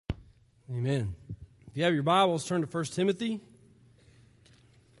Amen. If you have your Bibles, turn to 1 Timothy.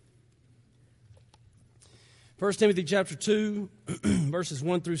 1 Timothy chapter 2, verses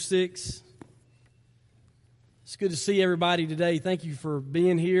 1 through 6. It's good to see everybody today. Thank you for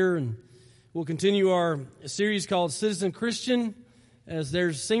being here. And we'll continue our series called Citizen Christian, as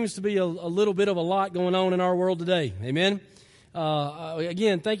there seems to be a little bit of a lot going on in our world today. Amen.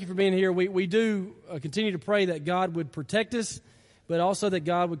 Again, thank you for being here. We do continue to pray that God would protect us, but also that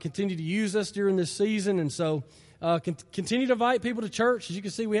God would continue to use us during this season. And so continue to invite people to church. As you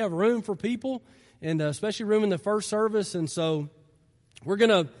can see, we have room for people, and especially room in the first service. And so we're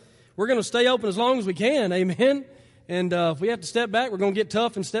gonna stay open as long as we can. Amen. And if we have to step back, we're going to get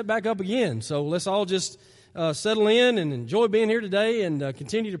tough and step back up again. So let's all just settle in and enjoy being here today, and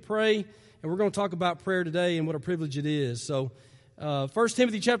continue to pray. And we're going to talk about prayer today and what a privilege it is. So 1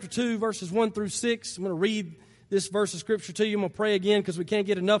 Timothy chapter 2, verses 1 through 6. I'm going to read this verse of Scripture to you. I'm going to pray again because we can't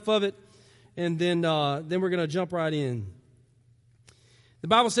get enough of it. And then we're going to jump right in. The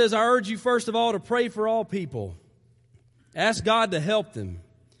Bible says, I urge you first of all to pray for all people. Ask God to help them.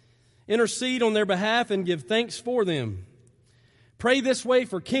 Intercede on their behalf and give thanks for them. Pray this way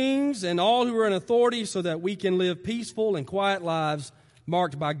for kings and all who are in authority, so that we can live peaceful and quiet lives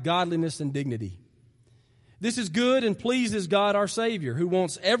marked by godliness and dignity. This is good and pleases God our Savior, who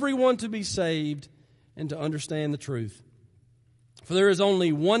wants everyone to be saved and to understand the truth. For there is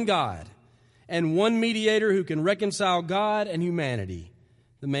only one God and one mediator who can reconcile God and humanity,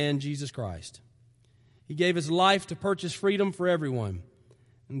 the man Jesus Christ. He gave his life to purchase freedom for everyone.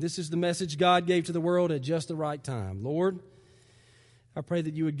 And this is the message God gave to the world at just the right time. Lord, I pray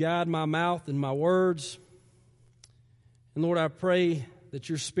that you would guide my mouth and my words. And Lord, I pray that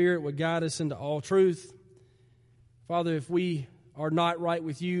your Spirit would guide us into all truth. Father, if we are not right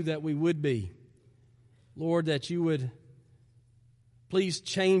with you, that we would be. Lord, that you would please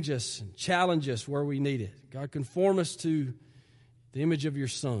change us and challenge us where we need it. God, conform us to the image of your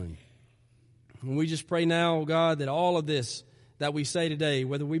Son. And we just pray now, God, that all of this that we say today,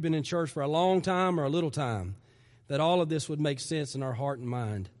 whether we've been in church for a long time or a little time, that all of this would make sense in our heart and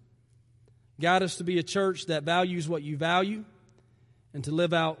mind. Guide us to be a church that values what you value and to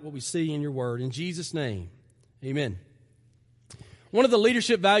live out what we see in your word. In Jesus' name, amen. One of the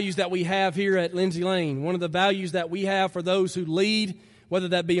leadership values that we have here at Lindsay Lane, one of the values that we have for those who lead, whether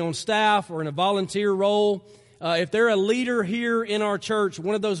that be on staff or in a volunteer role, if they're a leader here in our church,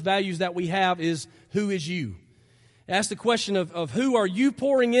 one of those values that we have is, who is you? Ask the question of who are you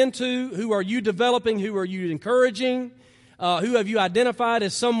pouring into, who are you developing, who are you encouraging, who have you identified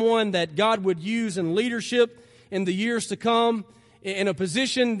as someone that God would use in leadership in the years to come, in a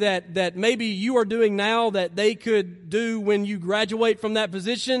position that maybe you are doing now that they could do when you graduate from that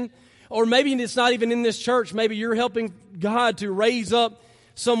position. Or maybe it's not even in this church. Maybe you're helping God to raise up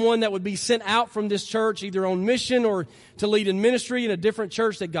someone that would be sent out from this church, either on mission or to lead in ministry in a different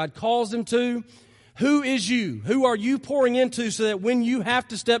church that God calls them to. Who is you? Who are you pouring into so that when you have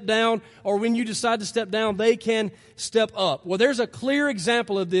to step down or when you decide to step down, they can step up? Well, there's a clear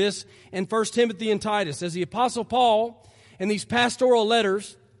example of this in 1 Timothy and Titus. As the Apostle Paul, in these pastoral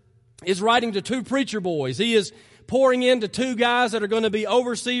letters, is writing to two preacher boys. He is pouring into two guys that are going to be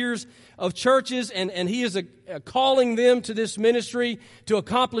overseers of churches, and he is calling them to this ministry, to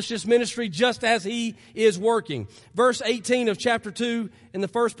accomplish this ministry just as he is working. Verse 18 of chapter 2, in the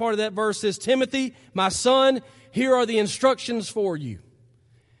first part of that verse says, Timothy, my son, here are the instructions for you.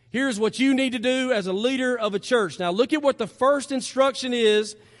 Here's what you need to do as a leader of a church. Now look at what the first instruction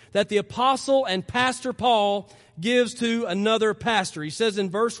is that the apostle and pastor Paul gives to another pastor. He says in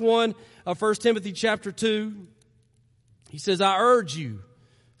verse 1 of 1 Timothy chapter 2, he says, I urge you,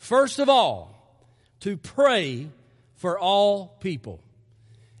 first of all, to pray for all people.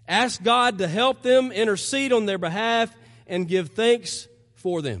 Ask God to help them, intercede on their behalf, and give thanks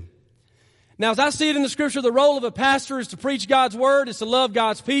for them. Now, as I see it in the Scripture, the role of a pastor is to preach God's Word, is to love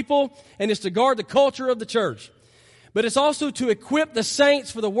God's people, and is to guard the culture of the church. But it's also to equip the saints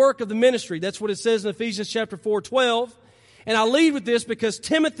for the work of the ministry. That's what it says in Ephesians chapter 4:12. And I lead with this because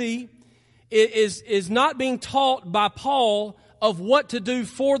Timothy is not being taught by Paul of what to do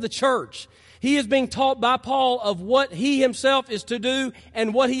for the church. He is being taught by Paul of what he himself is to do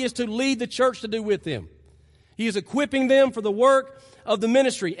and what he is to lead the church to do with them. He is equipping them for the work of the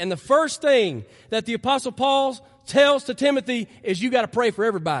ministry. And the first thing that the Apostle Paul tells to Timothy is you got to pray for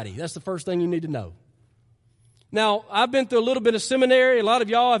everybody. That's the first thing you need to know. Now, I've been through a little bit of seminary. A lot of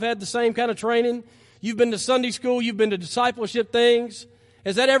y'all have had the same kind of training. You've been to Sunday school. You've been to discipleship things.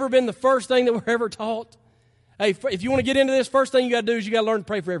 Has that ever been the first thing that we're ever taught? Hey, if you want to get into this, first thing you got to do is you got to learn to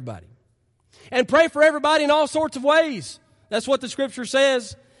pray for everybody. And pray for everybody in all sorts of ways. That's what the Scripture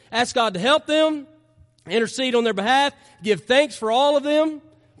says. Ask God to help them, intercede on their behalf, give thanks for all of them,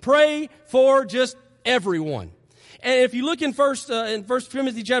 pray for just everyone. And if you look in First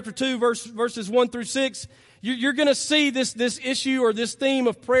Timothy chapter 2, verses 1 through 6, you're going to see this issue or this theme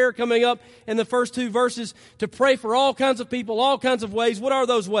of prayer coming up in the first 2 verses, to pray for all kinds of people, all kinds of ways. What are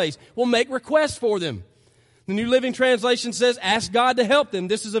those ways? Well, make requests for them. The New Living Translation says, ask God to help them.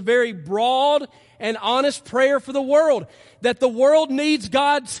 This is a very broad and honest prayer for the world, that the world needs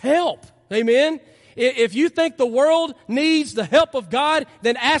God's help. Amen? If you think the world needs the help of God,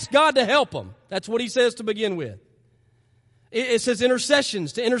 then ask God to help them. That's what he says to begin with. It says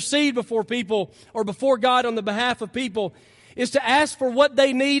intercessions, to intercede before people or before God on the behalf of people, is to ask for what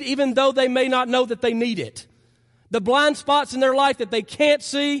they need even though they may not know that they need it. The blind spots in their life that they can't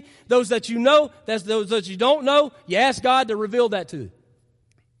see, those that you know, those that you don't know, you ask God to reveal that to you.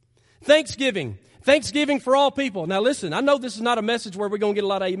 Thanksgiving. Thanksgiving for all people. Now listen, I know this is not a message where we're going to get a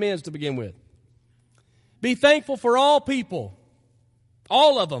lot of amens to begin with. Be thankful for all people.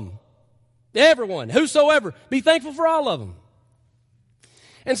 All of them. Everyone. Whosoever. Be thankful for all of them.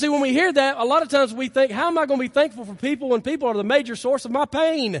 And see, when we hear that, a lot of times we think, how am I going to be thankful for people when people are the major source of my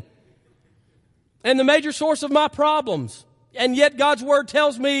pain and the major source of my problems? And yet God's Word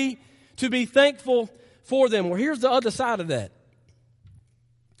tells me to be thankful for them. Well, here's the other side of that.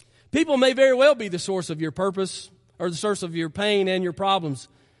 People may very well be the source of your purpose or the source of your pain and your problems.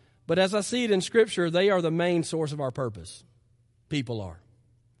 But as I see it in Scripture, they are the main source of our purpose. People are.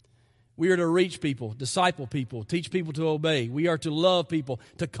 We are to reach people, disciple people, teach people to obey. We are to love people,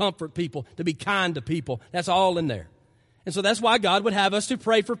 to comfort people, to be kind to people. That's all in there. And so that's why God would have us to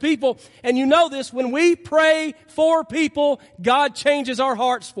pray for people. And you know this, when we pray for people, God changes our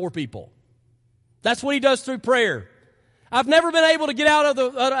hearts for people. That's what He does through prayer. I've never been able to get out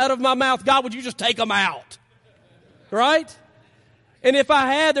of my mouth, God, would you just take them out? Right? And if I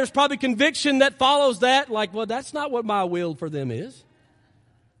had, there's probably conviction that follows that, like, well, that's not what my will for them is.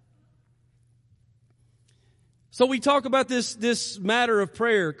 So we talk about this matter of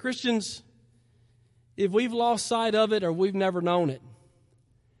prayer. Christians, if we've lost sight of it or we've never known it,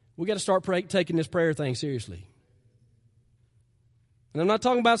 we got to start taking this prayer thing seriously. And I'm not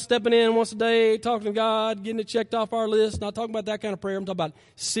talking about stepping in once a day, talking to God, getting it checked off our list. Not talking about that kind of prayer. I'm talking about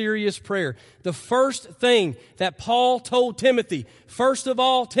serious prayer. The first thing that Paul told Timothy, first of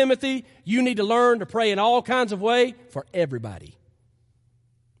all, Timothy, you need to learn to pray in all kinds of ways for everybody.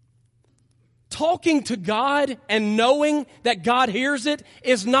 Talking to God and knowing that God hears it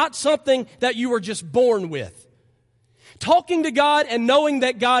is not something that you were just born with. Talking to God and knowing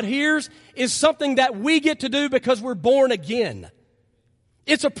that God hears is something that we get to do because we're born again.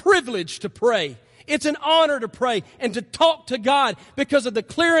 It's a privilege to pray. It's an honor to pray and to talk to God because of the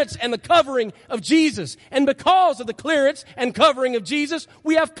clearance and the covering of Jesus. And because of the clearance and covering of Jesus,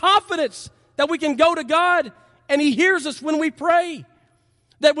 we have confidence that we can go to God and He hears us when we pray.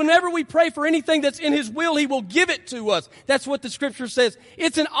 That whenever we pray for anything that's in His will, He will give it to us. That's what the Scripture says.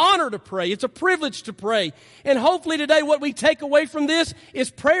 It's an honor to pray. It's a privilege to pray. And hopefully today what we take away from this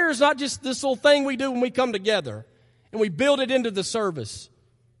is prayer is not just this little thing we do when we come together and we build it into the service.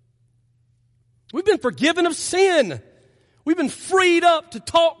 We've been forgiven of sin. We've been freed up to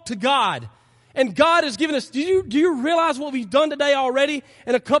talk to God. And God has given us, do you realize what we've done today already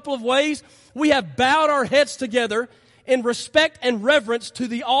in a couple of ways? We have bowed our heads together in respect and reverence to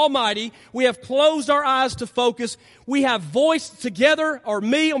the Almighty. We have closed our eyes to focus. We have voiced together, or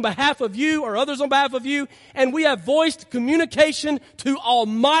me on behalf of you, or others on behalf of you, and we have voiced communication to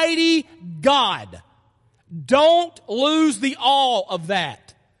Almighty God. Don't lose the awe of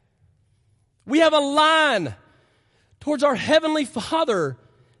that. We have a line towards our Heavenly Father.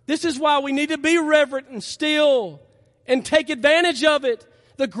 This is why we need to be reverent and still and take advantage of it.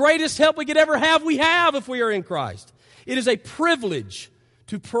 The greatest help we could ever have, we have if we are in Christ. It is a privilege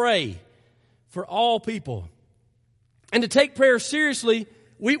to pray for all people. And to take prayer seriously,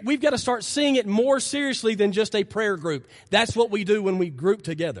 we've got to start seeing it more seriously than just a prayer group. That's what we do when we group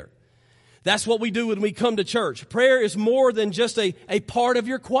together. That's what we do when we come to church. Prayer is more than just a part of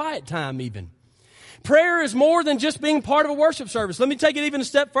your quiet time even. Prayer is more than just being part of a worship service. Let me take it even a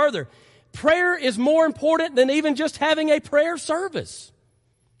step further. Prayer is more important than even just having a prayer service.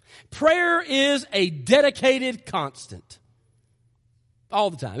 Prayer is a dedicated constant. All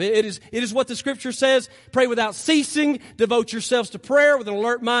the time. It is what the Scripture says. Pray without ceasing. Devote yourselves to prayer with an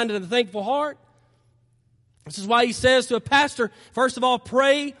alert mind and a thankful heart. This is why he says to a pastor, first of all,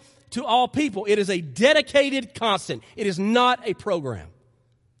 pray to all people. It is a dedicated constant. It is not a program.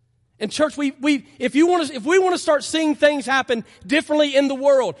 And church, if we want to start seeing things happen differently in the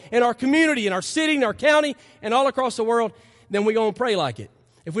world, in our community, in our city, in our county, and all across the world, then we're going to pray like it.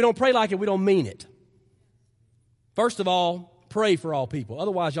 If we don't pray like it, we don't mean it. First of all, pray for all people.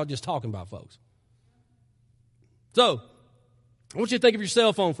 Otherwise, y'all just talking about folks. So, I want you to think of your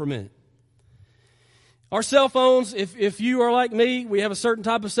cell phone for a minute. Our cell phones, if you are like me, we have a certain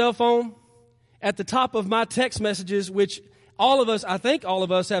type of cell phone. At the top of my text messages, which I think all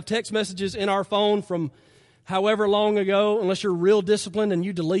of us have text messages in our phone from however long ago, unless you're real disciplined and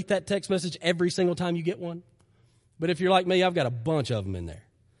you delete that text message every single time you get one. But if you're like me, I've got a bunch of them in there.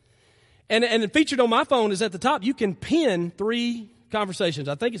 And featured on my phone is at the top, you can pin 3 conversations.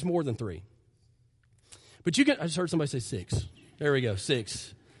 I think it's more than 3. But I just heard somebody say 6. There we go,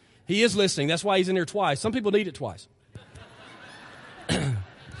 6. He is listening. That's why he's in there twice. Some people need it twice.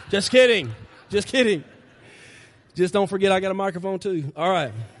 Just kidding. Just kidding. Just don't forget I got a microphone too. All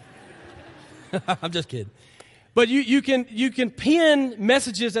right. I'm just kidding. But you can pin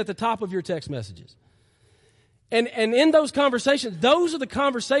messages at the top of your text messages. And in those conversations, those are the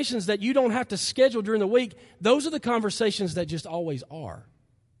conversations that you don't have to schedule during the week. Those are the conversations that just always are.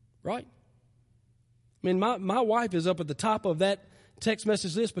 Right? I mean, my wife is up at the top of that text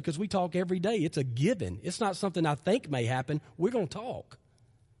message list because we talk every day. It's a given. It's not something I think may happen. We're going to talk.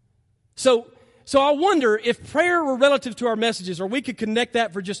 So I wonder if prayer were relative to our messages, or we could connect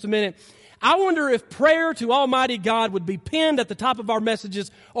that for just a minute. I wonder if prayer to Almighty God would be pinned at the top of our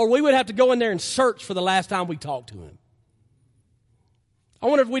messages, or we would have to go in there and search for the last time we talked to Him. I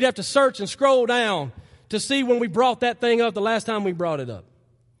wonder if we'd have to search and scroll down to see when we brought that thing up the last time we brought it up.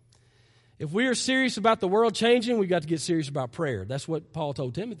 If we are serious about the world changing, we've got to get serious about prayer. That's what Paul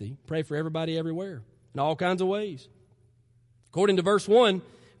told Timothy. Pray for everybody everywhere in all kinds of ways. According to verse 1,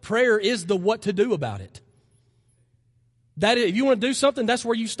 prayer is the what to do about it. That is, if you want to do something, that's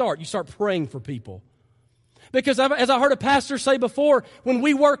where you start. You start praying for people. Because as I heard a pastor say before, when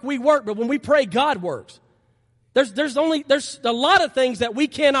we work, but when we pray, God works. There's a lot of things that we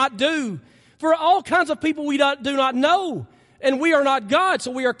cannot do for all kinds of people we do not know. And we are not God,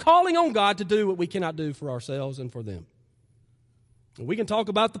 so we are calling on God to do what we cannot do for ourselves and for them. We can talk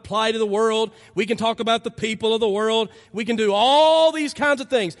about the plight of the world. We can talk about the people of the world. We can do all these kinds of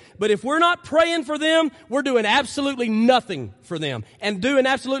things. But if we're not praying for them, we're doing absolutely nothing for them. And doing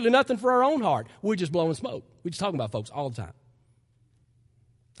absolutely nothing for our own heart. We're just blowing smoke. We're just talking about folks all the time.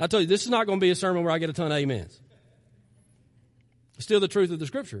 I tell you, this is not going to be a sermon where I get a ton of amens. It's still the truth of the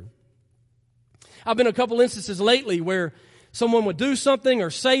Scripture. I've been in a couple instances lately where someone would do something or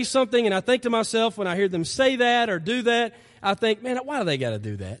say something, and I think to myself when I hear them say that or do that, I think, man, why do they got to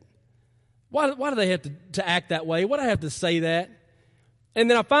do that? Why do they have to act that way? Why do I have to say that? And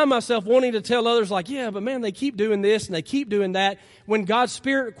then I find myself wanting to tell others like, yeah, but man, they keep doing this and they keep doing that. When God's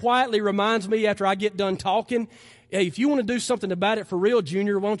Spirit quietly reminds me after I get done talking, hey, if you want to do something about it for real,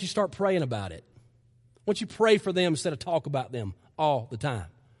 Junior, why don't you start praying about it? Why don't you pray for them instead of talk about them all the time?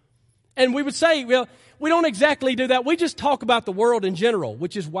 And we would say, well, we don't exactly do that. We just talk about the world in general,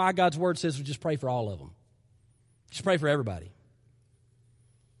 which is why God's Word says we just pray for all of them. Just pray for everybody.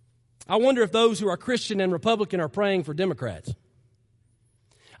 I wonder if those who are Christian and Republican are praying for Democrats.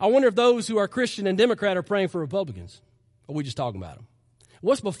 I wonder if those who are Christian and Democrat are praying for Republicans. Or are we just talking about them?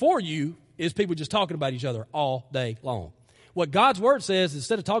 What's before you is people just talking about each other all day long. What God's Word says,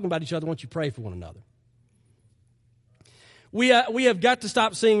 instead of talking about each other, why don't you pray for one another? We have got to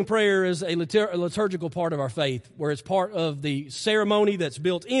stop seeing prayer as a liturgical part of our faith, where it's part of the ceremony that's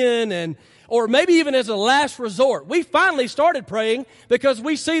built in, or maybe even as a last resort. We finally started praying because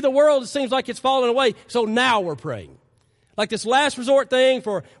we see the world, it seems like it's falling away, so now we're praying. Like this last resort thing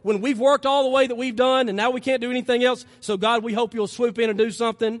for when we've worked all the way that we've done and now we can't do anything else, so God, we hope you'll swoop in and do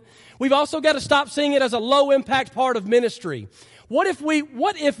something. We've also got to stop seeing it as a low-impact part of ministry. What if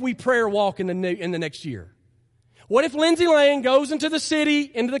we prayer walk in the next year? What if Lindsay Lane goes into the city,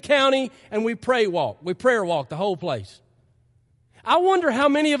 into the county, and we prayer walk the whole place? I wonder how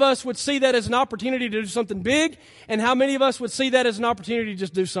many of us would see that as an opportunity to do something big, and how many of us would see that as an opportunity to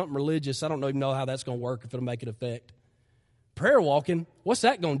just do something religious. I don't even know how that's going to work, if it'll make an effect. Prayer walking, what's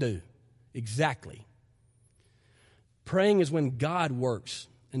that going to do? Exactly. Praying is when God works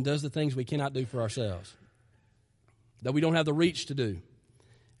and does the things we cannot do for ourselves, that we don't have the reach to do.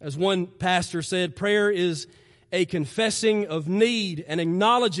 As one pastor said, prayer is a confessing of need, an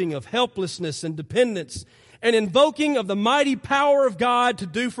acknowledging of helplessness and dependence, an invoking of the mighty power of God to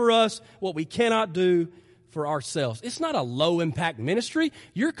do for us what we cannot do for ourselves. It's not a low-impact ministry.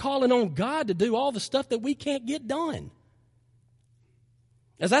 You're calling on God to do all the stuff that we can't get done.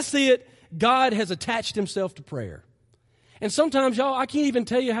 As I see it, God has attached Himself to prayer. And sometimes, y'all, I can't even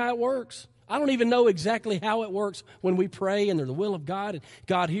tell you how it works. I don't even know exactly how it works when we pray and they're the will of God and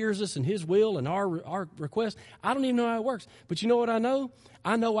God hears us and His will and our request. I don't even know how it works. But you know what I know?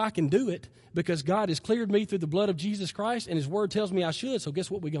 I know I can do it because God has cleared me through the blood of Jesus Christ and His Word tells me I should. So guess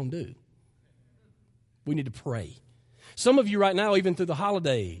what we're going to do? We need to pray. Some of you right now, even through the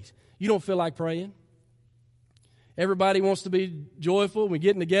holidays, you don't feel like praying. Everybody wants to be joyful. We're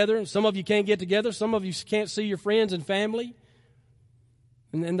getting together. Some of you can't get together. Some of you can't see your friends and family.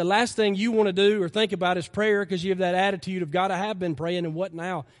 And the last thing you want to do or think about is prayer because you have that attitude of, God, I have been praying, and what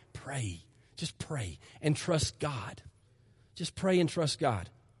now? Pray. Just pray and trust God. Just pray and trust God.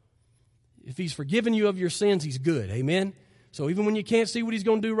 If He's forgiven you of your sins, He's good. Amen? So even when you can't see what He's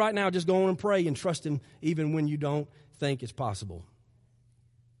going to do right now, just go on and pray and trust Him even when you don't think it's possible.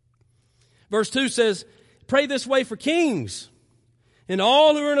 Verse 2 says, pray this way for kings and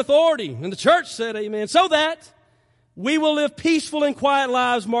all who are in authority. And the church said, amen, so that we will live peaceful and quiet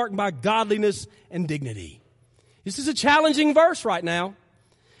lives marked by godliness and dignity. This is a challenging verse right now.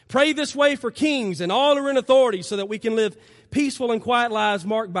 Pray this way for kings and all who are in authority so that we can live peaceful and quiet lives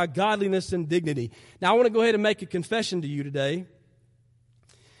marked by godliness and dignity. Now, I want to go ahead and make a confession to you today.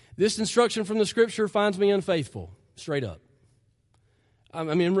 This instruction from the Scripture finds me unfaithful, straight up. I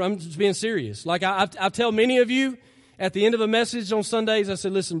mean, I'm just being serious. Like I tell many of you at the end of a message on Sundays, I say,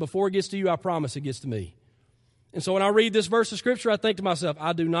 listen, before it gets to you, I promise it gets to me. And so when I read this verse of Scripture, I think to myself,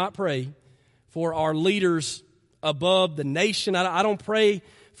 I do not pray for our leaders above the nation. I don't pray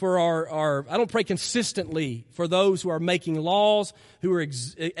for I don't pray consistently for those who are making laws, who are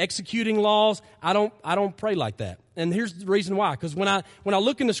executing laws. I don't pray like that. And here's the reason why. Because when I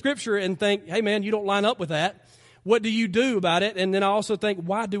look into Scripture and think, hey man, you don't line up with that, what do you do about it? And then I also think,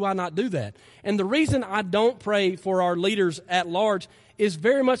 why do I not do that? And the reason I don't pray for our leaders at large is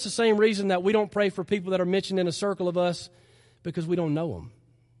very much the same reason that we don't pray for people that are mentioned in a circle of us, because we don't know them.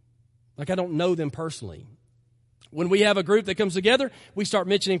 Like I don't know them personally. When we have a group that comes together, we start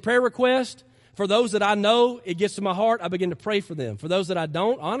mentioning prayer requests. For those that I know, it gets to my heart, I begin to pray for them. For those that I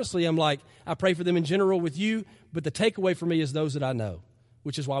don't, honestly, I'm like, I pray for them in general with you, but the takeaway for me is those that I know,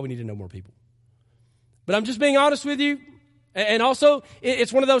 which is why we need to know more people. But I'm just being honest with you. And also,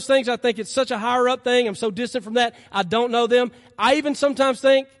 it's one of those things, I think it's such a higher up thing. I'm so distant from that. I don't know them. I even sometimes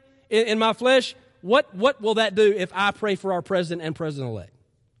think in my flesh, what will that do if I pray for our president and president-elect?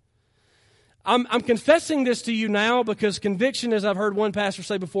 I'm confessing this to you now because conviction, as I've heard one pastor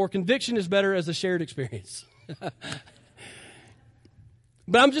say before, conviction is better as a shared experience.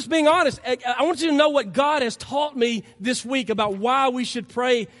 But I'm just being honest. I want you to know what God has taught me this week about why we should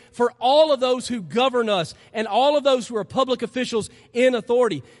pray for all of those who govern us and all of those who are public officials in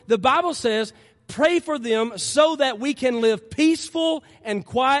authority. The Bible says, pray for them so that we can live peaceful and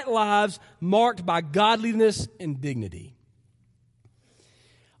quiet lives marked by godliness and dignity.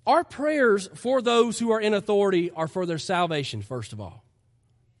 Our prayers for those who are in authority are for their salvation, first of all.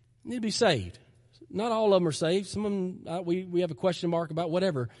 They need to be saved. Not all of them are saved. Some of them, we have a question mark about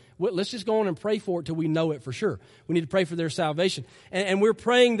whatever. Let's just go on and pray for it till we know it for sure. We need to pray for their salvation. And we're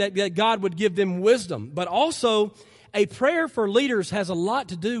praying that God would give them wisdom. But also, a prayer for leaders has a lot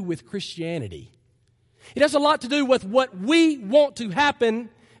to do with Christianity. It has a lot to do with what we want to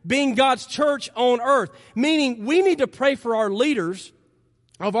happen being God's church on earth. Meaning, we need to pray for our leaders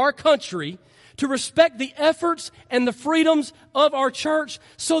of our country to respect the efforts and the freedoms of our church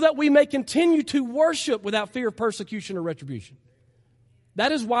so that we may continue to worship without fear of persecution or retribution.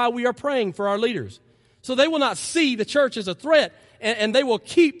 That is why we are praying for our leaders. So they will not see the church as a threat, and they will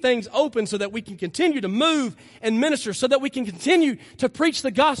keep things open so that we can continue to move and minister, so that we can continue to preach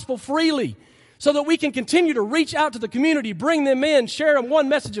the gospel freely, so that we can continue to reach out to the community, bring them in, share them one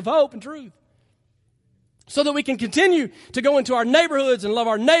message of hope and truth. So that we can continue to go into our neighborhoods and love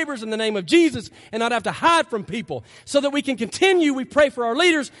our neighbors in the name of Jesus and not have to hide from people. So that we can continue, we pray for our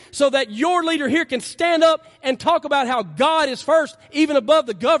leaders, so that your leader here can stand up and talk about how God is first, even above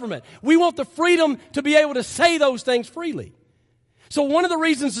the government. We want the freedom to be able to say those things freely. So one of the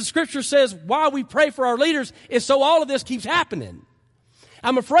reasons the Scripture says why we pray for our leaders is so all of this keeps happening.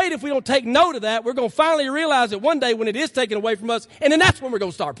 I'm afraid if we don't take note of that, we're going to finally realize it one day when it is taken away from us, and then that's when we're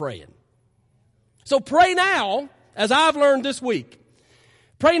going to start praying. So pray now, as I've learned this week.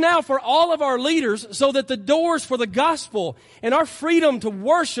 Pray now for all of our leaders so that the doors for the gospel and our freedom to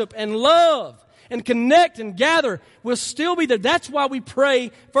worship and love and connect and gather will still be there. That's why we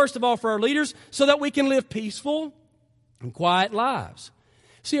pray, first of all, for our leaders so that we can live peaceful and quiet lives.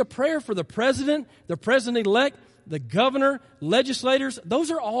 See, a prayer for the president-elect, the governor, legislators, those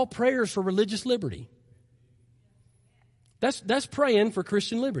are all prayers for religious liberty. That's praying for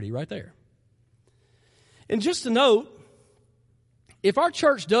Christian liberty right there. And just to note, If our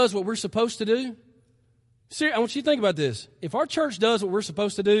church does what we're supposed to do, I want you to think about this. If our church does what we're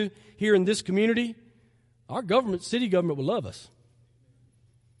supposed to do here in this community, our government, city government, will love us.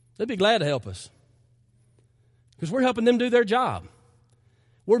 They'd be glad to help us because we're helping them do their job.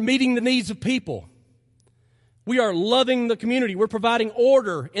 We're meeting the needs of people. We are loving the community. We're providing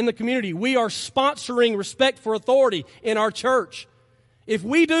order in the community. We are sponsoring respect for authority in our church. If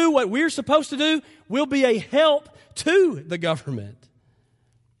we do what we're supposed to do, we'll be a help to the government.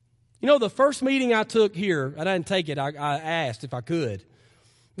 You know, the first meeting I took here, I didn't take it, I asked if I could.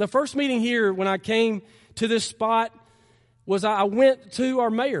 The first meeting here when I came to this spot was I went to our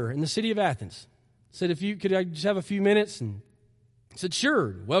mayor in the city of Athens. Said, could I just have a few minutes? And he said,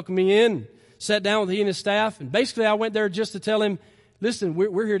 sure. Welcomed me in, sat down with he and his staff. And basically I went there just to tell him, listen,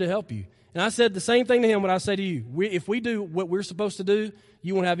 we're here to help you. And I said the same thing to him what I say to you. If we do what we're supposed to do,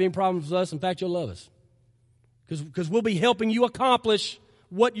 you won't have any problems with us. In fact, you'll love us. Because we'll be helping you accomplish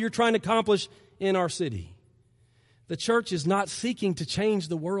what you're trying to accomplish in our city. The church is not seeking to change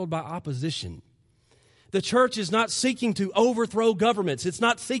the world by opposition. The church is not seeking to overthrow governments. It's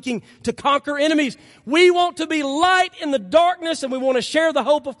not seeking to conquer enemies. We want to be light in the darkness, and we want to share the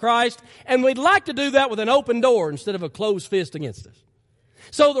hope of Christ, and we'd like to do that with an open door instead of a closed fist against us.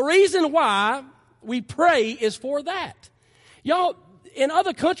 So the reason why we pray is for that. Y'all, in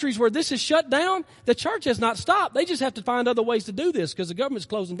other countries where this is shut down, the church has not stopped. They just have to find other ways to do this because the government's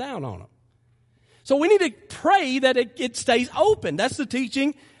closing down on them. So we need to pray that it stays open. That's the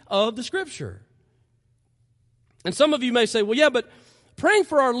teaching of the Scripture. And some of you may say, well, yeah, but praying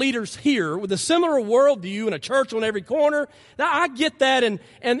for our leaders here with a similar worldview and a church on every corner, now I get that, and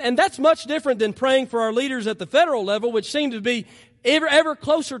that's much different than praying for our leaders at the federal level, which seem to be ever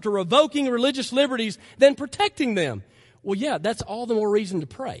closer to revoking religious liberties than protecting them. Well, yeah, that's all the more reason to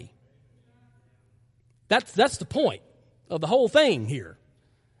pray. That's the point of the whole thing here.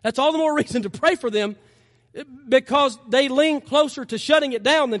 That's all the more reason to pray for them because they lean closer to shutting it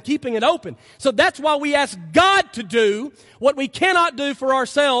down than keeping it open. So that's why we ask God to do what we cannot do for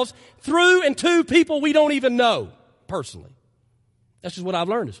ourselves through and to people we don't even know personally. That's just what I've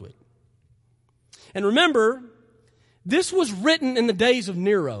learned this week. And remember, this was written in the days of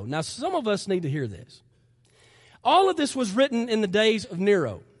Nero. Now, some of us need to hear this. All of this was written in the days of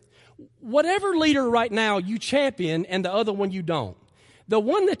Nero. Whatever leader right now you champion and the other one you don't, the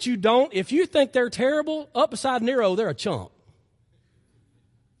one that you don't, if you think they're terrible, up beside Nero, they're a chump.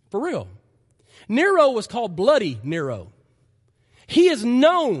 For real. Nero was called Bloody Nero. He is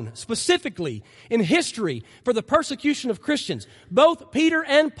known specifically in history for the persecution of Christians. Both Peter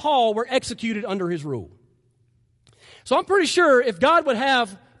and Paul were executed under his rule. So I'm pretty sure if God would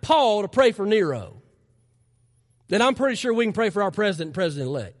have Paul to pray for Nero, then I'm pretty sure we can pray for our president and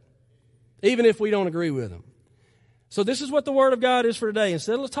president-elect, even if we don't agree with him. So this is what the Word of God is for today.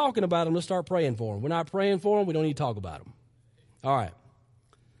 Instead of talking about them, let's start praying for them. We're not praying for them. We don't need to talk about them. All right.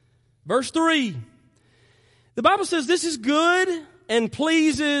 Verse 3. The Bible says this is good and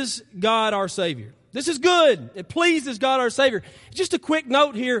pleases God our Savior. This is good. It pleases God our Savior. Just a quick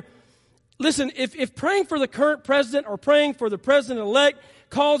note here. Listen, if praying for the current president or praying for the president-elect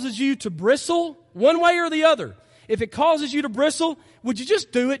causes you to bristle one way or the other, if it causes you to bristle, would you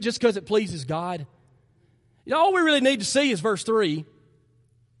just do it just because it pleases God? You know, all we really need to see is verse 3.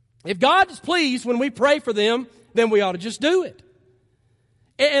 If God is pleased when we pray for them, then we ought to just do it.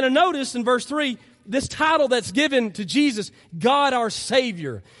 And notice in verse 3, this title that's given to Jesus, God our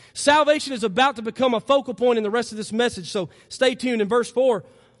Savior. Salvation is about to become a focal point in the rest of this message, so stay tuned in verse 4.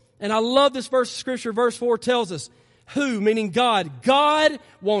 And I love this verse of Scripture. Verse 4 tells us, who, meaning God. God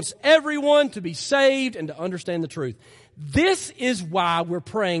wants everyone to be saved and to understand the truth. This is why we're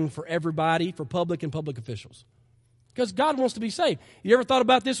praying for everybody, for public and public officials. Because God wants to be saved. You ever thought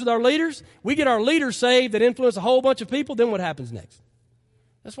about this with our leaders? We get our leaders saved that influence a whole bunch of people, then what happens next?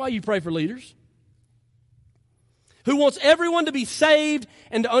 That's why you pray for leaders. Who wants everyone to be saved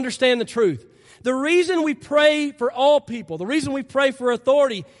and to understand the truth. The reason we pray for all people, the reason we pray for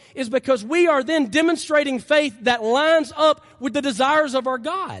authority is because we are then demonstrating faith that lines up with the desires of our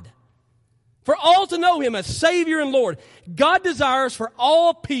God. For all to know Him as Savior and Lord. God desires for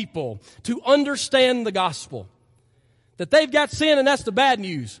all people to understand the gospel. That they've got sin and that's the bad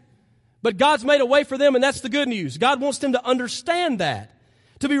news. But God's made a way for them and that's the good news. God wants them to understand that.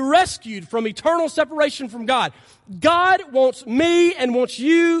 To be rescued from eternal separation from God. God wants me and wants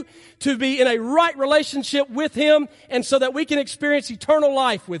you to be in a right relationship with Him and so that we can experience eternal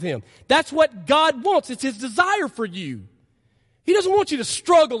life with Him. That's what God wants. It's His desire for you. He doesn't want you to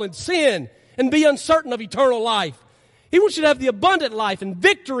struggle and sin and be uncertain of eternal life. He wants you to have the abundant life and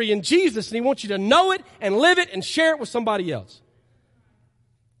victory in Jesus, and He wants you to know it and live it and share it with somebody else.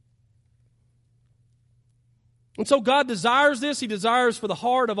 And so God desires this. He desires for the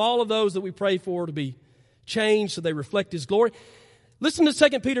heart of all of those that we pray for to be changed so they reflect His glory. Listen to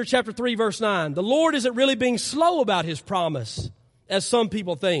 2 Peter chapter 3, verse 9. The Lord isn't really being slow about His promise, as some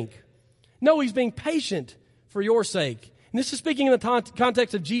people think. No, He's being patient for your sake. And this is speaking in the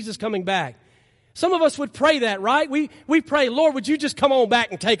context of Jesus coming back. Some of us would pray that, right? We pray, Lord, would you just come on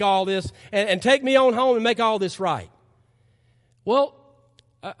back and take all this and take me on home and make all this right? Well,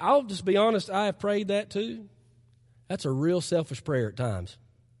 I'll just be honest, I have prayed that too. That's a real selfish prayer at times.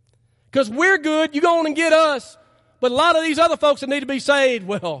 Because we're good, you go on and get us. But a lot of these other folks that need to be saved,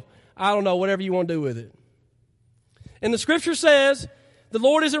 well, I don't know, whatever you want to do with it. And the Scripture says, the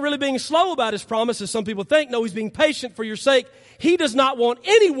Lord isn't really being slow about His promise, as some people think. No, He's being patient for your sake. He does not want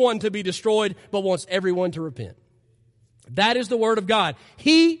anyone to be destroyed, but wants everyone to repent. That is the Word of God.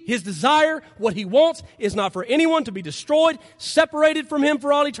 His desire, what He wants, is not for anyone to be destroyed, separated from Him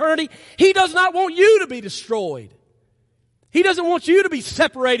for all eternity. He does not want you to be destroyed. He doesn't want you to be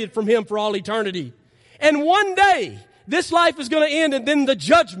separated from Him for all eternity. And one day, this life is going to end and then the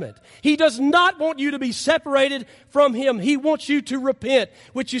judgment. He does not want you to be separated from Him. He wants you to repent,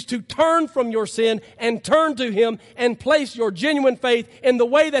 which is to turn from your sin and turn to Him and place your genuine faith in the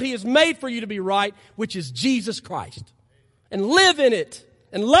way that He has made for you to be right, which is Jesus Christ. And live in it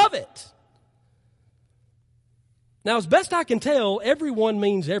and love it. Now, as best I can tell, everyone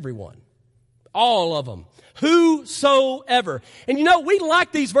means everyone. All of them. Whosoever. And you know, we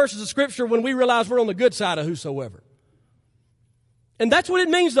like these verses of Scripture when we realize we're on the good side of whosoever. And that's what it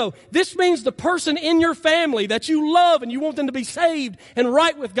means, though. This means the person in your family that you love and you want them to be saved and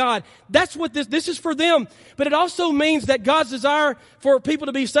right with God. That's what this is for them. But it also means that God's desire for people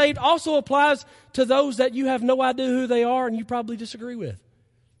to be saved also applies to those that you have no idea who they are and you probably disagree with.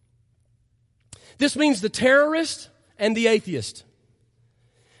 This means the terrorist and the atheist.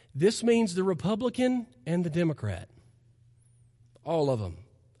 This means the Republican and the Democrat. All of them.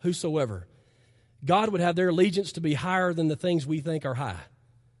 Whosoever. God would have their allegiance to be higher than the things we think are high.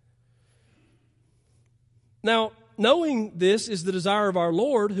 Now, knowing this is the desire of our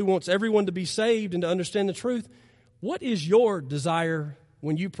Lord, who wants everyone to be saved and to understand the truth, what is your desire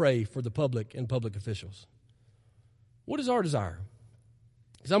when you pray for the public and public officials? What is our desire?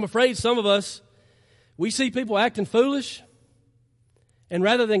 Because I'm afraid some of us, we see people acting foolish, and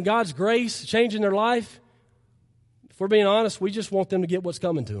rather than God's grace changing their life, if we're being honest, we just want them to get what's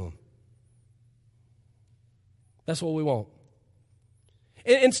coming to them. That's what we want.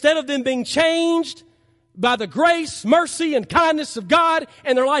 Instead of them being changed by the grace, mercy, and kindness of God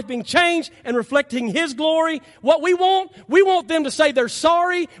and their life being changed and reflecting His glory, what we want them to say they're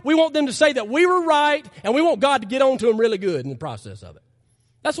sorry. We want them to say that we were right, and we want God to get on to them really good in the process of it.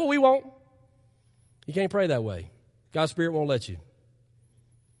 That's what we want. You can't pray that way. God's Spirit won't let you.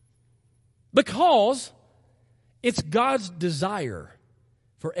 Because it's God's desire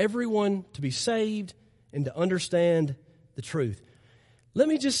for everyone to be saved and to understand the truth. Let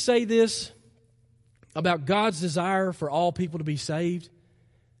me just say this about God's desire for all people to be saved.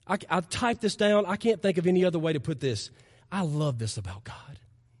 I typed this down. I can't think of any other way to put this. I love this about God.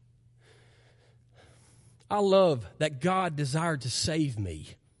 I love that God desired to save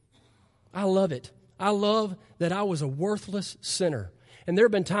me. I love it. I love that I was a worthless sinner. And there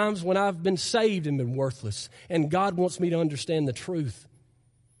have been times when I've been saved and been worthless. And God wants me to understand the truth.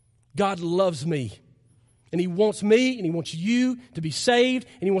 God loves me. And He wants me and He wants you to be saved.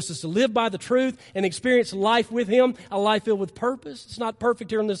 And He wants us to live by the truth and experience life with Him. A life filled with purpose. It's not perfect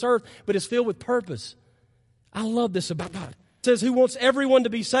here on this earth, but it's filled with purpose. I love this about God. It says who wants everyone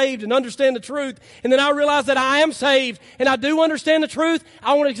to be saved and understand the truth. And then I realize that I am saved and I do understand the truth.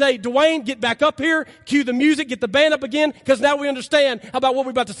 I want to say, Dwayne, get back up here, cue the music, get the band up again, because now we understand about what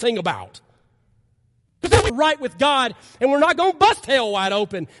we're about to sing about. Because we're right with God and we're not going to bust hell wide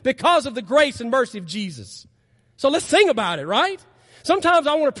open because of the grace and mercy of Jesus. So let's sing about it, right? Sometimes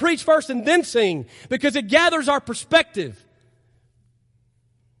I want to preach first and then sing because it gathers our perspective.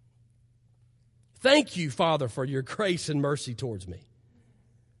 Thank you, Father, for your grace and mercy towards me.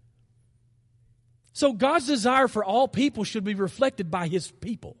 So God's desire for all people should be reflected by His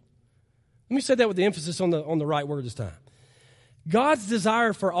people. Let me say that with the emphasis on the right word this time. God's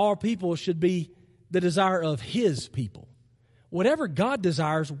desire for all people should be the desire of His people. Whatever God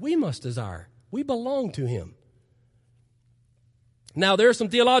desires, we must desire. We belong to Him. Now, there are some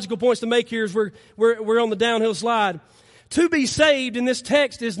theological points to make here as we're on the downhill slide. To be saved in this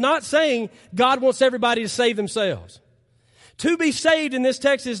text is not saying God wants everybody to save themselves. To be saved in this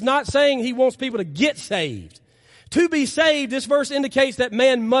text is not saying He wants people to get saved. To be saved, this verse indicates that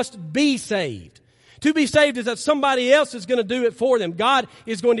man must be saved. To be saved is that somebody else is going to do it for them. God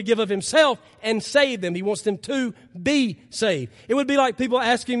is going to give of himself and save them. He wants them to be saved. It would be like people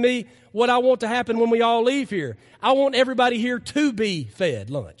asking me what I want to happen when we all leave here. I want everybody here to be fed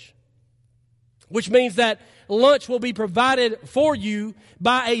lunch, which means that lunch will be provided for you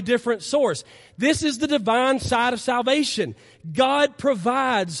by a different source. This is the divine side of salvation. God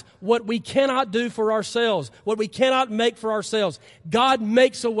provides what we cannot do for ourselves, what we cannot make for ourselves. God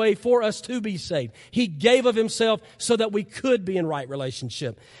makes a way for us to be saved. He gave of himself so that we could be in right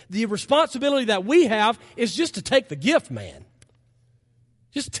relationship. The responsibility that we have is just to take the gift, man.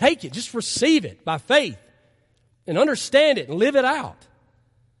 Just take it. Just receive it by faith and understand it and live it out.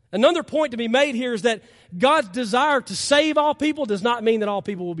 Another point to be made here is that God's desire to save all people does not mean that all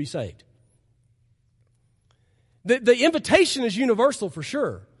people will be saved. The invitation is universal for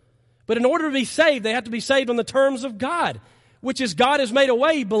sure. But in order to be saved, they have to be saved on the terms of God, which is God has made a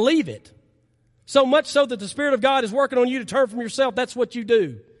way, believe it. So much so that the Spirit of God is working on you to turn from yourself. That's what you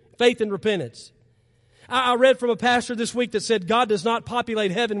do. Faith and repentance. I read from a pastor this week that said God does not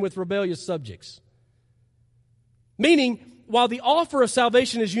populate heaven with rebellious subjects. Meaning, while the offer of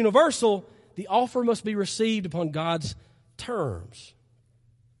salvation is universal, the offer must be received upon God's terms.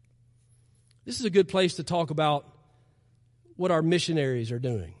 This is a good place to talk about what our missionaries are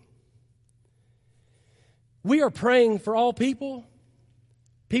doing. We are praying for all people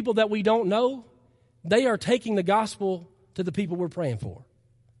that we don't know. They are taking the gospel to the people we're praying for.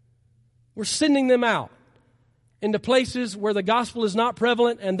 We're sending them out into places where the gospel is not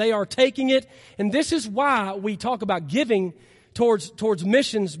prevalent, and they are taking it. And this is why we talk about giving towards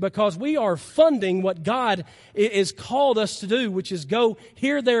missions, because we are funding what God is called us to do, which is go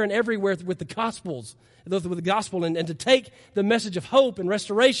here, there, and everywhere with the gospels, with the gospel, and to take the message of hope and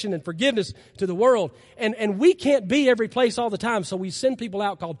restoration and forgiveness to the world. And we can't be every place all the time, so we send people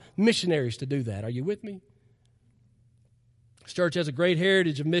out called missionaries to do that. Are you with me? This church has a great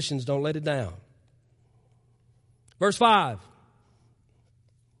heritage of missions. Don't let it down. Verse 5.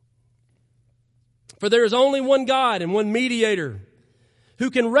 For there is only one God and one mediator who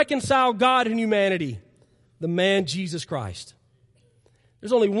can reconcile God and humanity, the man Jesus Christ.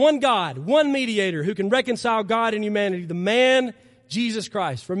 There's only one God, one mediator who can reconcile God and humanity, the man Jesus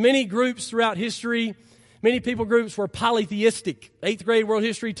Christ. For many groups throughout history, many people groups were polytheistic. 8th grade world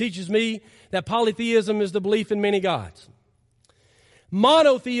history teaches me that polytheism is the belief in many gods.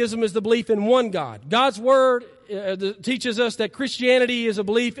 Monotheism is the belief in one God. God's Word teaches us that Christianity is a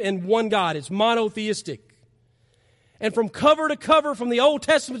belief in one God. It's monotheistic. And from cover to cover, from the Old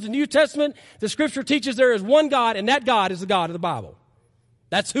Testament to the New Testament, the Scripture teaches there is one God, and that God is the God of the Bible.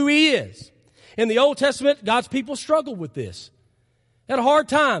 That's who He is. In the Old Testament, God's people struggled with this. They had a hard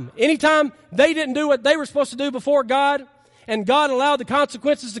time. Anytime they didn't do what they were supposed to do before God, and God allowed the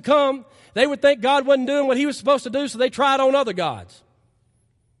consequences to come, they would think God wasn't doing what He was supposed to do, so they tried on other gods.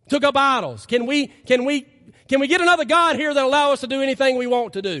 Took up idols. Can we get another God here that'll allow us to do anything we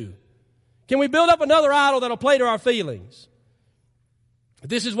want to do? Can we build up another idol that'll play to our feelings?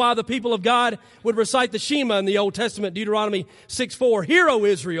 This is why the people of God would recite the Shema in the Old Testament, Deuteronomy 6:4. Hear, O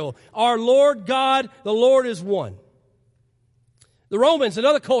Israel, our Lord God, the Lord is one. The Romans and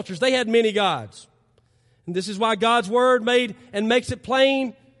other cultures, they had many gods. And this is why God's Word made and makes it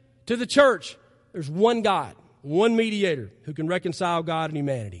plain to the church. There's one God, one mediator who can reconcile God and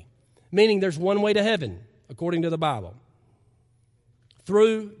humanity. Meaning there's one way to heaven, according to the Bible,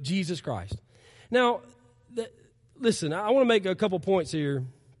 through Jesus Christ. Now, listen, I want to make a couple points here.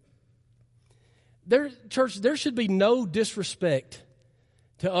 Church, there should be no disrespect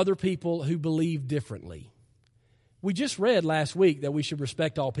to other people who believe differently. We just read last week that we should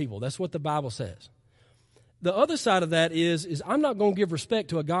respect all people. That's what the Bible says. The other side of that is I'm not going to give respect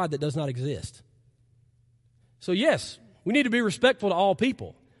to a God that does not exist. So yes, we need to be respectful to all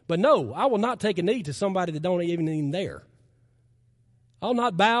people. But no, I will not take a knee to somebody that don't even there. I'll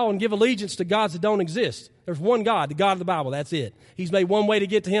not bow and give allegiance to gods that don't exist. There's one God, the God of the Bible. That's it. He's made one way to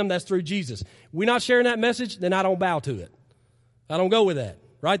get to Him. That's through Jesus. We're not sharing that message, then I don't bow to it. I don't go with that.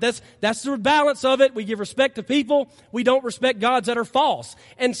 Right? That's the balance of it. We give respect to people. We don't respect gods that are false.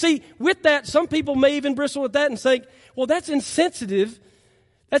 And see, with that, some people may even bristle with that and think, well, that's insensitive.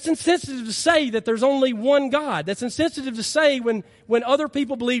 That's insensitive to say that there's only one God. That's insensitive to say when other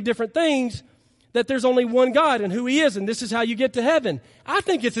people believe different things that there's only one God and who He is, and this is how you get to heaven. I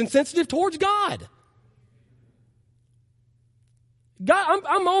think it's insensitive towards God.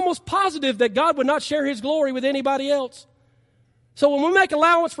 I'm almost positive that God would not share His glory with anybody else. So when we make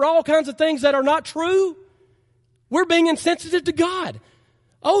allowance for all kinds of things that are not true, we're being insensitive to God.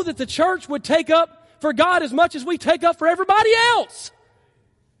 Oh, that the church would take up for God as much as we take up for everybody else.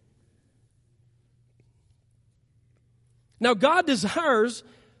 Now, God desires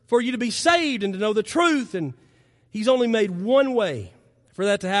for you to be saved and to know the truth, and He's only made one way for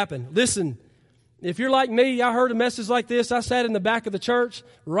that to happen. Listen, if you're like me, I heard a message like this. I sat in the back of the church,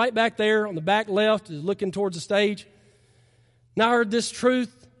 right back there on the back left, looking towards the stage. And I heard this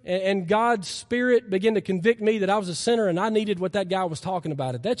truth, and God's Spirit began to convict me that I was a sinner and I needed what that guy was talking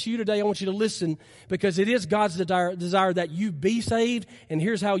about. If that's you today, I want you to listen, because it is God's desire that you be saved, and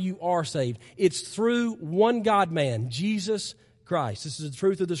here's how you are saved. It's through one God-man, Jesus Christ. This is the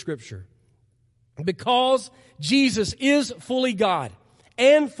truth of the Scripture. Because Jesus is fully God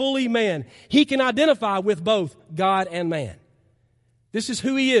and fully man, He can identify with both God and man. This is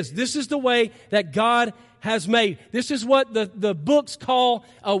who He is. This is the way that God has made. This is what the books call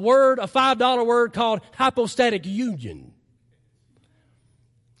a $5 word called hypostatic union,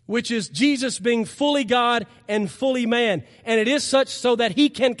 which is Jesus being fully God and fully man. And it is such so that He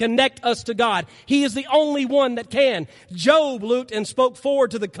can connect us to God. He is the only one that can. Job looked and spoke forward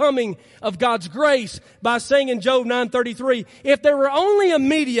to the coming of God's grace by saying in Job 9:33, if there were only a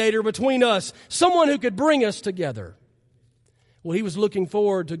mediator between us, someone who could bring us together. Well, he was looking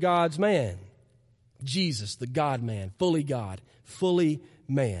forward to God's man, Jesus, the God-man, fully God, fully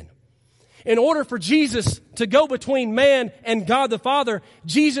man. In order for Jesus to go between man and God the Father,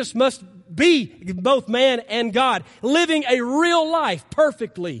 Jesus must be both man and God, living a real life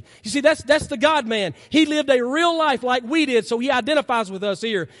perfectly. You see, that's the God-man. He lived a real life like we did, so He identifies with us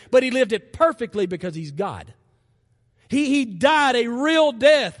here. But He lived it perfectly because He's God. He died a real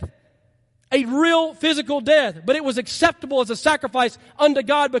death, a real physical death, but it was acceptable as a sacrifice unto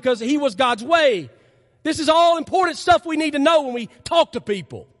God because He was God's way. This is all important stuff we need to know when we talk to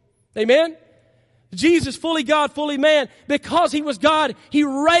people. Amen? Jesus, fully God, fully man, because He was God, He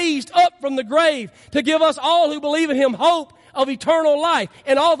raised up from the grave to give us all who believe in Him hope of eternal life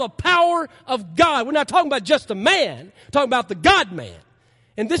and all the power of God. We're not talking about just a man, we're talking about the God-man.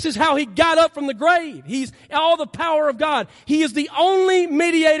 And this is how He got up from the grave. He's all the power of God. He is the only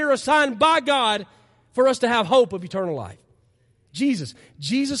mediator assigned by God for us to have hope of eternal life. Jesus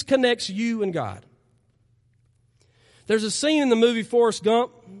connects you and God. There's a scene in the movie Forrest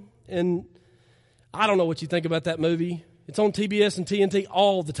Gump, and I don't know what you think about that movie. It's on TBS and TNT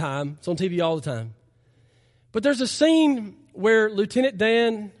all the time. It's on TV all the time. But there's a scene where Lieutenant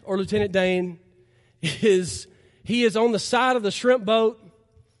Dan or Lieutenant Dane is on the side of the shrimp boat,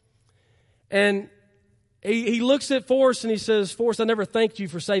 and he looks at Forrest and he says, Forrest, I never thanked you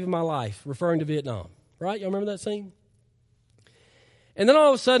for saving my life, referring to Vietnam. Right? Y'all remember that scene? And then all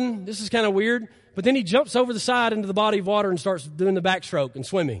of a sudden, this is kind of weird, but then he jumps over the side into the body of water and starts doing the backstroke and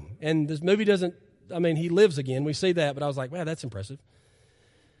swimming. And this movie he lives again. We see that, but I was like, wow, that's impressive.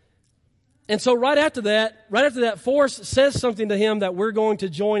 And so right after that, Forrest says something to him that we're going to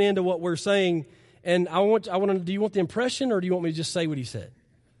join into what we're saying. And do you want the impression, or do you want me to just say what he said?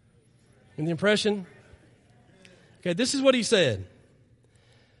 And the impression? Okay, this is what he said.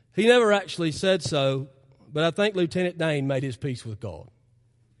 He never actually said so, but I think Lieutenant Dane made his peace with God.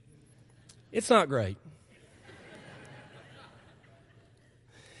 It's not great.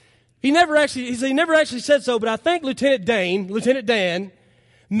 He never actually said so, but I think Lieutenant Dan,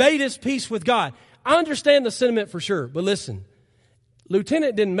 made his peace with God. I understand the sentiment for sure, but listen,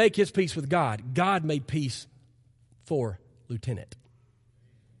 Lieutenant didn't make his peace with God. God made peace for Lieutenant.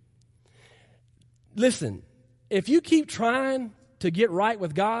 Listen, if you keep trying to get right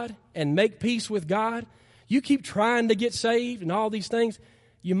with God and make peace with God, you keep trying to get saved and all these things,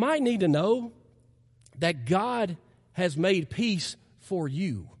 you might need to know that God has made peace for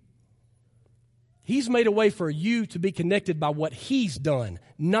you. He's made a way for you to be connected by what He's done,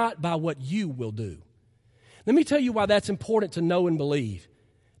 not by what you will do. Let me tell you why that's important to know and believe.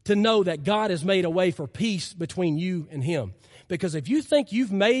 To know that God has made a way for peace between you and Him. Because if you think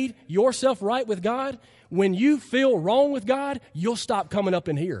you've made yourself right with God, when you feel wrong with God, you'll stop coming up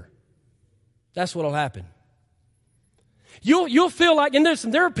in here. That's what'll happen. You'll feel like, and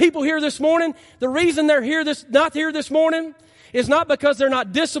there are people here this morning, the reason they're not here this morning is not because they're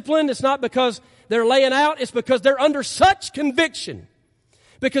not disciplined, it's not because they're laying out, it's because they're under such conviction.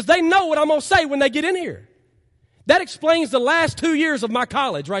 Because they know what I'm going to say when they get in here. That explains the last 2 years of my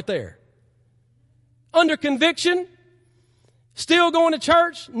college right there. Under conviction, still going to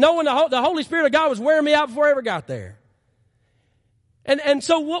church, knowing the Holy Spirit of God was wearing me out before I ever got there. And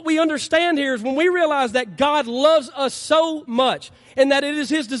so what we understand here is when we realize that God loves us so much and that it is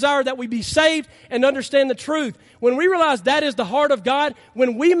His desire that we be saved and understand the truth, when we realize that is the heart of God,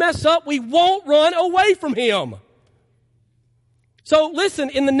 when we mess up, we won't run away from Him. So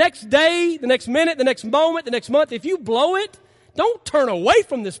listen, in the next day, the next minute, the next moment, the next month, if you blow it, don't turn away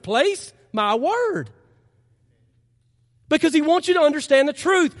from this place, my word. Because He wants you to understand the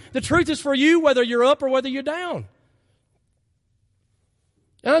truth. The truth is for you whether you're up or whether you're down.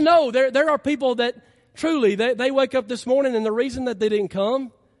 And I know there are people that truly, they wake up this morning and the reason that they didn't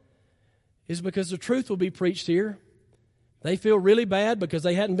come is because the truth will be preached here. They feel really bad because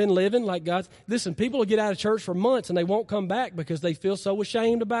they hadn't been living like God's. Listen, people will get out of church for months and they won't come back because they feel so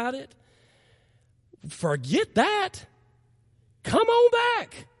ashamed about it. Forget that. Come on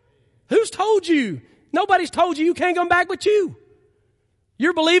back. Who's told you? Nobody's told you can't come back but you.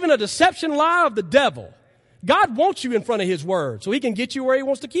 You're believing a deception lie of the devil. God wants you in front of His Word so He can get you where He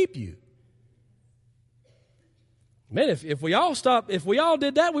wants to keep you. Man, if we all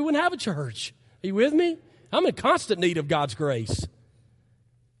did that, we wouldn't have a church. Are you with me? I'm in constant need of God's grace.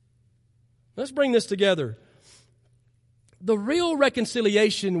 Let's bring this together. The real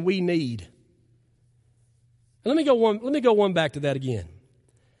reconciliation we need. And let me go one back to that again.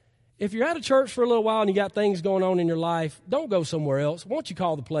 If you're out of church for a little while and you got things going on in your life, don't go somewhere else. Why don't you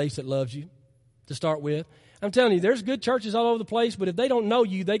call the place that loves you to start with? I'm telling you, there's good churches all over the place, but if they don't know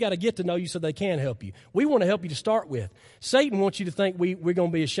you, they got to get to know you so they can help you. We want to help you to start with. Satan wants you to think we're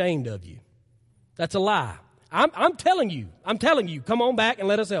going to be ashamed of you. That's a lie. I'm telling you, come on back and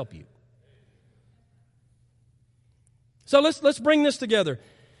let us help you. So let's bring this together.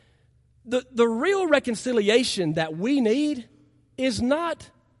 The real reconciliation that we need is not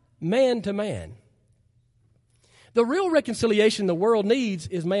man to man. The real reconciliation the world needs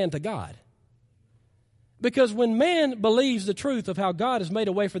is man to God. Because when man believes the truth of how God has made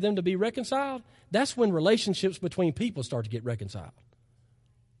a way for them to be reconciled, that's when relationships between people start to get reconciled.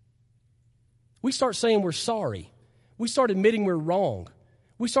 We start saying we're sorry. We start admitting we're wrong.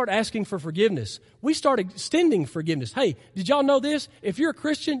 We start asking for forgiveness. We start extending forgiveness. Hey, did y'all know this? If you're a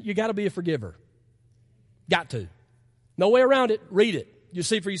Christian, you got to be a forgiver. Got to. No way around it. Read it. You'll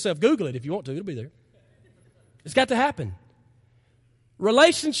see for yourself. Google it if you want to. It'll be there. It's got to happen.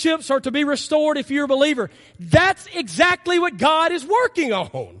 Relationships are to be restored if you're a believer. That's exactly what God is working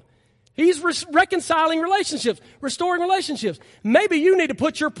on. He's reconciling relationships, restoring relationships. Maybe you need to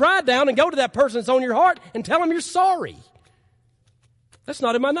put your pride down and go to that person that's on your heart and tell them you're sorry. That's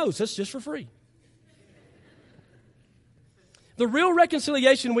not in my notes. That's just for free. The real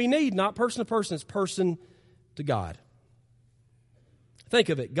reconciliation we need, not person to person, it's person to God. Think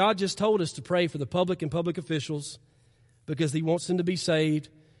of it. God just told us to pray for the public and public officials because He wants them to be saved.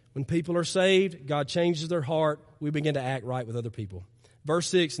 When people are saved, God changes their heart. We begin to act right with other people. Verse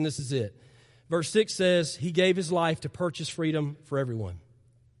 6, and this is it. Verse 6 says, He gave His life to purchase freedom for everyone.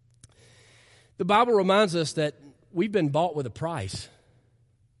 The Bible reminds us that we've been bought with a price.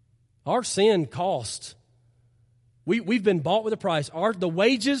 Our sin cost. We've been bought with a price. The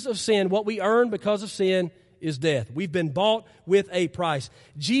wages of sin, what we earn because of sin, is death. We've been bought with a price.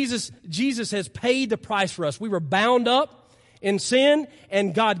 Jesus has paid the price for us. We were bound up in sin,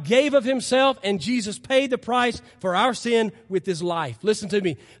 and God gave of Himself, and Jesus paid the price for our sin with His life. Listen to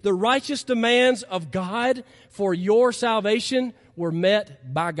me. The righteous demands of God for your salvation were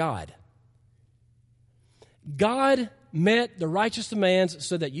met by God. God met the righteous demands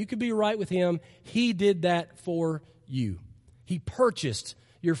so that you could be right with Him. He did that for you. He purchased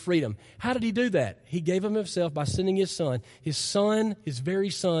your freedom. How did He do that? He gave of Himself by sending His Son. His Son, His very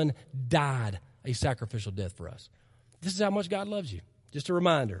Son, died a sacrificial death for us. This is how much God loves you. Just a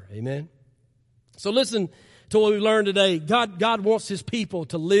reminder. Amen? So listen to what we learned today. God wants His people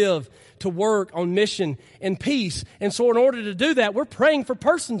to live, to work on mission and peace. And so in order to do that, we're praying for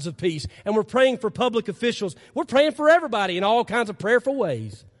persons of peace, and we're praying for public officials. We're praying for everybody in all kinds of prayerful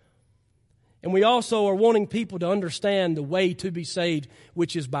ways. And we also are wanting people to understand the way to be saved,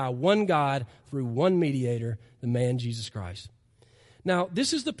 which is by one God through one mediator, the man Jesus Christ. Now,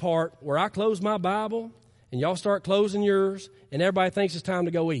 this is the part where I close my Bible and y'all start closing yours and everybody thinks it's time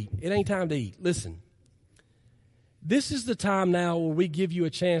to go eat. It ain't time to eat. Listen, this is the time now where we give you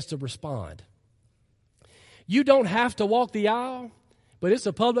a chance to respond. You don't have to walk the aisle, but it's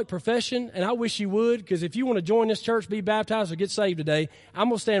a public profession, and I wish you would, because if you want to join this church, be baptized, or get saved today, I'm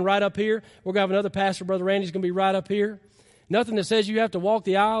going to stand right up here. We're going to have another pastor, Brother Randy's going to be right up here. Nothing that says you have to walk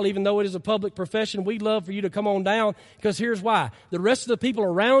the aisle, even though it is a public profession. We'd love for you to come on down, because here's why. The rest of the people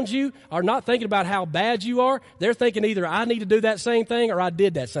around you are not thinking about how bad you are. They're thinking either I need to do that same thing or I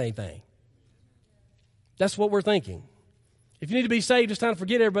did that same thing. That's what we're thinking. If you need to be saved, it's time to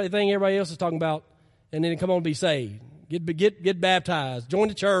forget everything everybody else is talking about and then come on and be saved. Get baptized. Join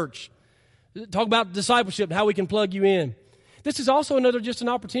the church. Talk about discipleship and how we can plug you in. This is also just an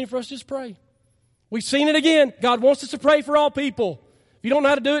opportunity for us to just pray. We've seen it again. God wants us to pray for all people. If you don't know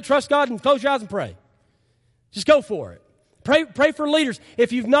how to do it, trust God and close your eyes and pray. Just go for it. Pray for leaders.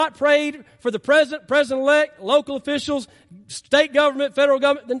 If you've not prayed for the president-elect, local officials, state government, federal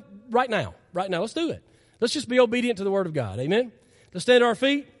government, then right now, let's do it. Let's just be obedient to the Word of God. Amen? Let's stand to our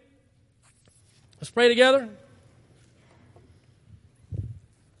feet. Let's pray together.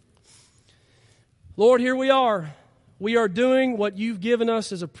 Lord, here we are. We are doing what you've given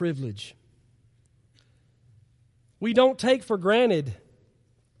us as a privilege. We don't take for granted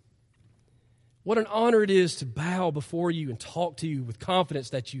what an honor it is to bow before you and talk to you with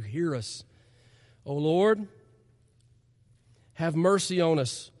confidence that you hear us. Oh Lord, have mercy on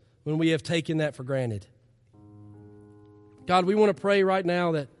us when we have taken that for granted. God, we want to pray right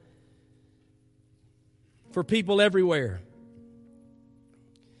now that for people everywhere,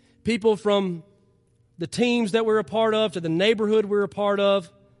 people from the teams that we're a part of to the neighborhood we're a part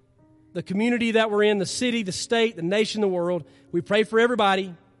of, the community that we're in, the city, the state, the nation, the world, we pray for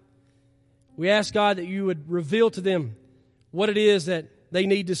everybody. We ask, God, that you would reveal to them what it is that they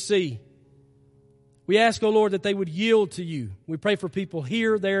need to see. We ask, oh Lord, that they would yield to you. We pray for people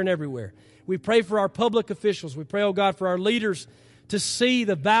here, there, and everywhere. We pray for our public officials. We pray, oh God, for our leaders to see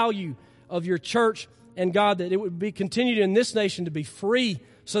the value of your church, and God, that it would be continued in this nation to be free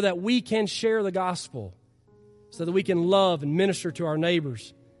so that we can share the gospel, so that we can love and minister to our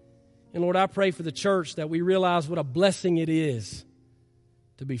neighbors. And Lord, I pray for the church that we realize what a blessing it is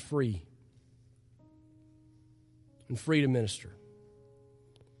to be free and free to minister.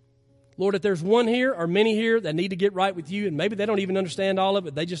 Lord, if there's one here or many here that need to get right with you, and maybe they don't even understand all of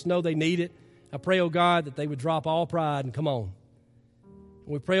it, they just know they need it, I pray, oh God, that they would drop all pride and come on. And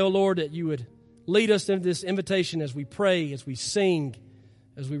we pray, oh Lord, that you would lead us into this invitation as we pray, as we sing,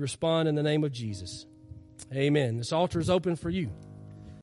 as we respond in the name of Jesus. Amen. This altar is open for you.